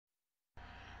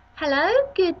Hello,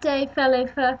 good day fellow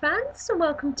fur fans, and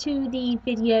welcome to the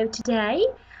video today.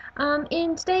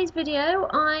 In today's video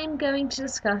I'm going to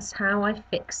discuss how I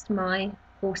fixed my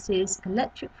horse's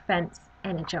electric fence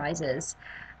energizers.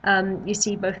 You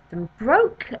see both of them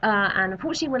broke, and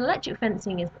unfortunately when electric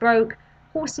fencing is broke,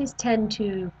 horses tend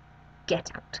to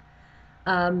get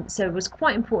out. So it was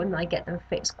quite important that I get them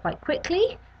fixed quite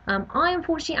quickly. I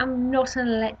unfortunately am not an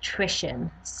electrician,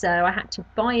 so I had to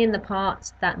buy in the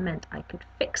parts that meant I could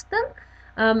fix them.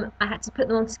 I had to put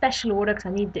them on special order because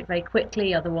I needed it very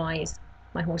quickly, otherwise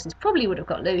my horses probably would have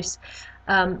got loose.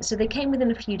 So they came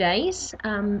within a few days.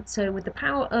 So with the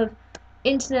power of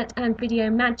internet and video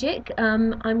magic,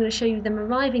 I'm going to show you them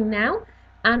arriving now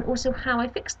and also how I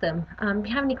fixed them. If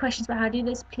you have any questions about how to do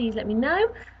this, please let me know.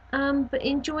 But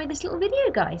enjoy this little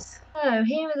video, guys. So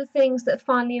here are the things that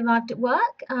finally arrived at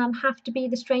work. Have to be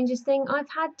the strangest thing I've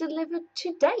had delivered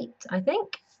to date, I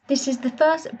think. This is the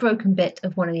first broken bit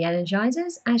of one of the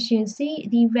energizers. As you can see,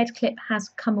 the red clip has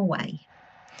come away.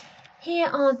 Here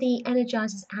are the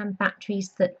energizers and batteries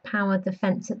that power the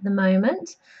fence at the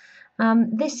moment.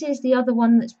 This is the other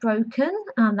one that's broken.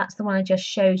 That's the one I just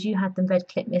showed you, had the red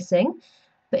clip missing.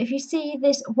 But if you see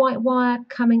this white wire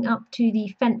coming up to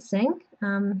the fencing,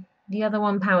 the other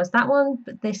one powers that one,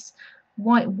 but this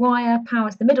white wire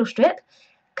powers the middle strip,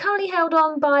 currently held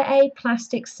on by a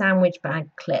plastic sandwich bag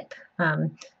clip.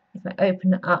 If I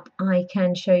open it up, I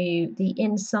can show you the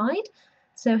inside.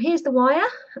 So here's the wire,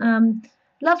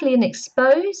 lovely and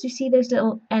exposed. You see those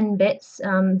little end bits,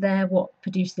 they're what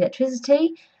produce the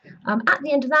electricity. At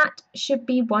the end of that should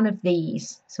be one of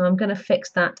these, so I'm going to fix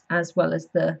that as well as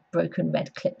the broken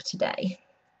red clip today.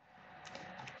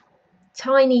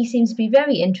 Tiny seems to be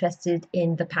very interested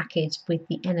in the package with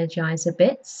the Energizer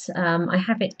bits. I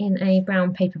have it in a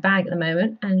brown paper bag at the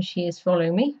moment and she is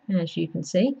following me, as you can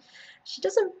see. She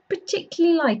doesn't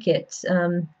particularly like it,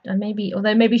 and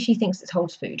although maybe she thinks it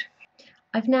holds food.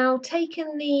 I've now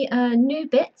taken the new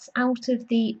bits out of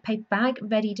the paper bag,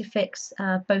 ready to fix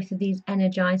both of these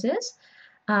energizers.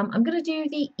 I'm going to do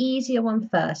the easier one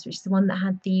first, which is the one that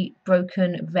had the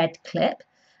broken red clip.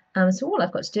 So all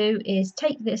I've got to do is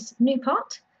take this new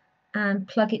part and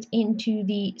plug it into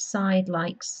the side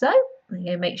like so. I'm going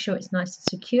to make sure it's nice and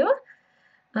secure.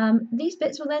 These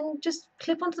bits will then just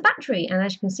clip onto the battery, and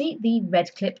as you can see, the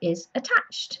red clip is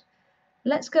attached.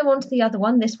 Let's go on to the other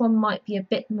one. This one might be a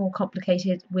bit more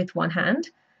complicated with one hand.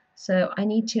 So I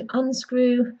need to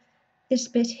unscrew this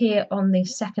bit here on the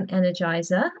second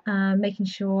energizer, making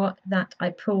sure that I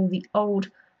pull the old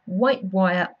white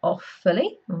wire off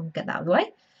fully. I'll get that out of the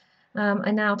way. I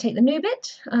now take the new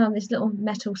bit, this little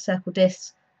metal circle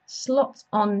disc slots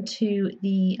onto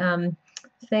the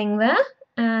thing there,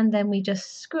 and then we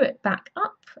just screw it back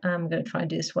up. I'm going to try and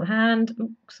do this one hand.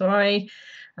 Oops, sorry.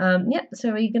 Yep,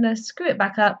 so we're going to screw it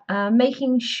back up,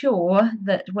 making sure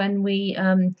that when we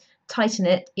tighten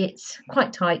it, it's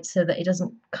quite tight so that it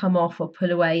doesn't come off or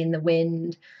pull away in the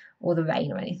wind or the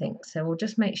rain or anything. So we'll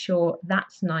just make sure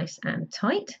that's nice and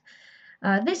tight.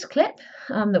 This clip,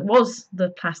 that was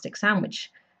the plastic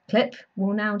sandwich clip,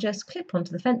 will now just clip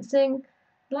onto the fencing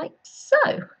like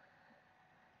so.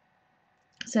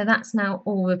 So that's now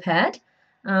all repaired.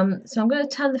 So I'm going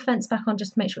to turn the fence back on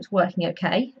just to make sure it's working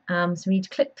okay. So we need to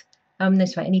clip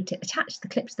this way. I need to attach the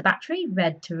clip to the battery,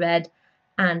 red to red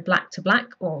and black to black,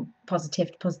 or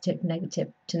positive to positive,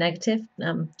 negative to negative,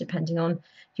 depending on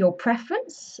your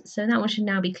preference. So that one should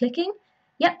now be clicking.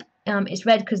 Yep, it's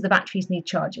red because the batteries need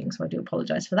charging, so I do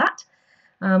apologise for that.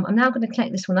 I'm now going to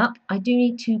connect this one up. I do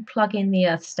need to plug in the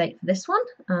earth state for this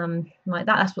one, like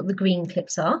that. That's what the green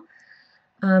clips are.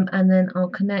 And then I'll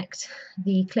connect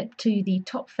the clip to the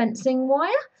top fencing wire.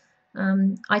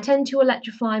 I tend to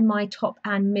electrify my top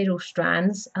and middle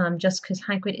strands just because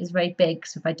Hagrid is very big,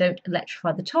 so if I don't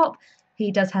electrify the top,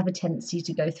 he does have a tendency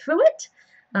to go through it.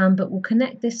 But we'll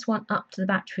connect this one up to the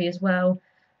battery as well,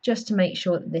 just to make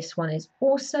sure that this one is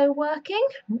also working.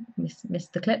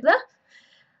 Missed the clip there.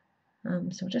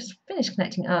 So we'll just finish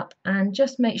connecting up and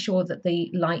just make sure that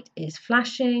the light is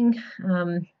flashing.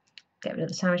 Get rid of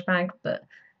the sandwich bag, but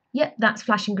yep, that's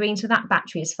flashing green, so that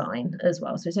battery is fine as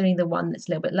well. So it's only the one that's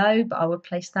a little bit low, but I'll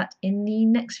replace that in the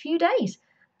next few days.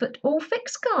 But all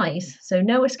fixed, guys, so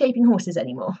no escaping horses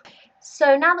anymore.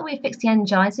 So now that we've fixed the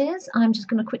energizers, I'm just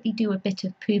going to quickly do a bit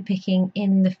of poo picking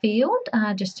in the field,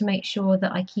 just to make sure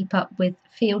that I keep up with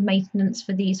field maintenance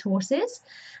for these horses.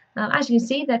 As you can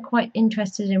see, they're quite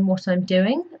interested in what I'm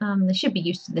doing. They should be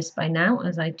used to this by now,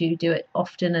 as I do it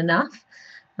often enough.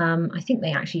 I think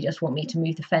they actually just want me to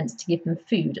move the fence to give them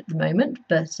food at the moment,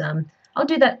 but I'll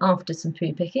do that after some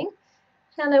poo picking.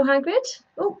 Hello, Hagrid.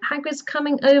 Oh, Hagrid's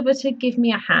coming over to give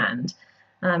me a hand.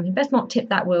 You best not tip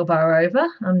that wheelbarrow over.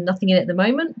 I'm nothing in it at the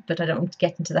moment, but I don't want to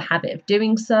get into the habit of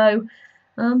doing so.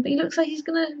 But he looks like he's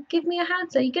going to give me a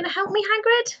hand. So are you going to help me,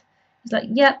 Hagrid? He's like,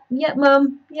 yep,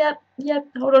 Mum, yep.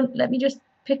 Hold on, let me just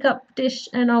pick up the dish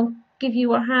and I'll give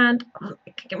you a hand. Oh,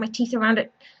 I can get my teeth around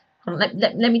it. Hold on,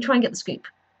 let me try and get the scoop.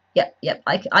 Yep,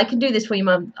 I can do this for you,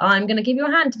 Mum. I'm going to give you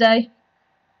a hand today.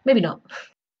 Maybe not.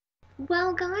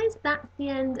 Well guys, that's the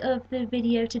end of the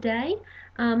video today.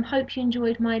 Hope you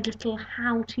enjoyed my little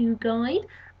how-to guide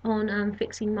on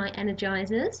fixing my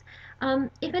energizers.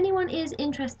 If anyone is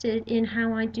interested in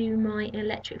how I do my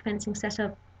electric fencing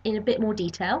setup in a bit more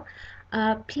detail,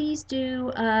 please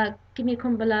do give me a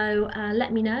comment below,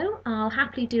 let me know. I'll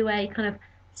happily do a kind of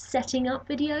setting up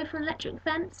video for an electric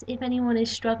fence if anyone is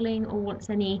struggling or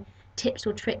wants any tips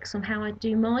or tricks on how I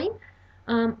do mine.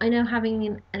 I know having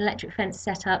an electric fence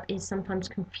set up is sometimes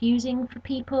confusing for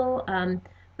people,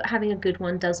 but having a good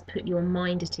one does put your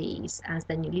mind at ease, as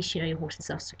then at least you know your horses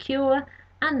are secure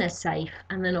and they're safe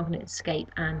and they're not going to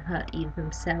escape and hurt either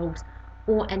themselves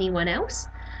or anyone else.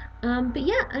 But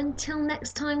yeah, until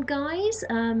next time guys,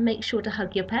 make sure to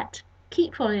hug your pet,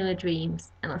 keep following your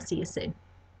dreams, and I'll see you soon.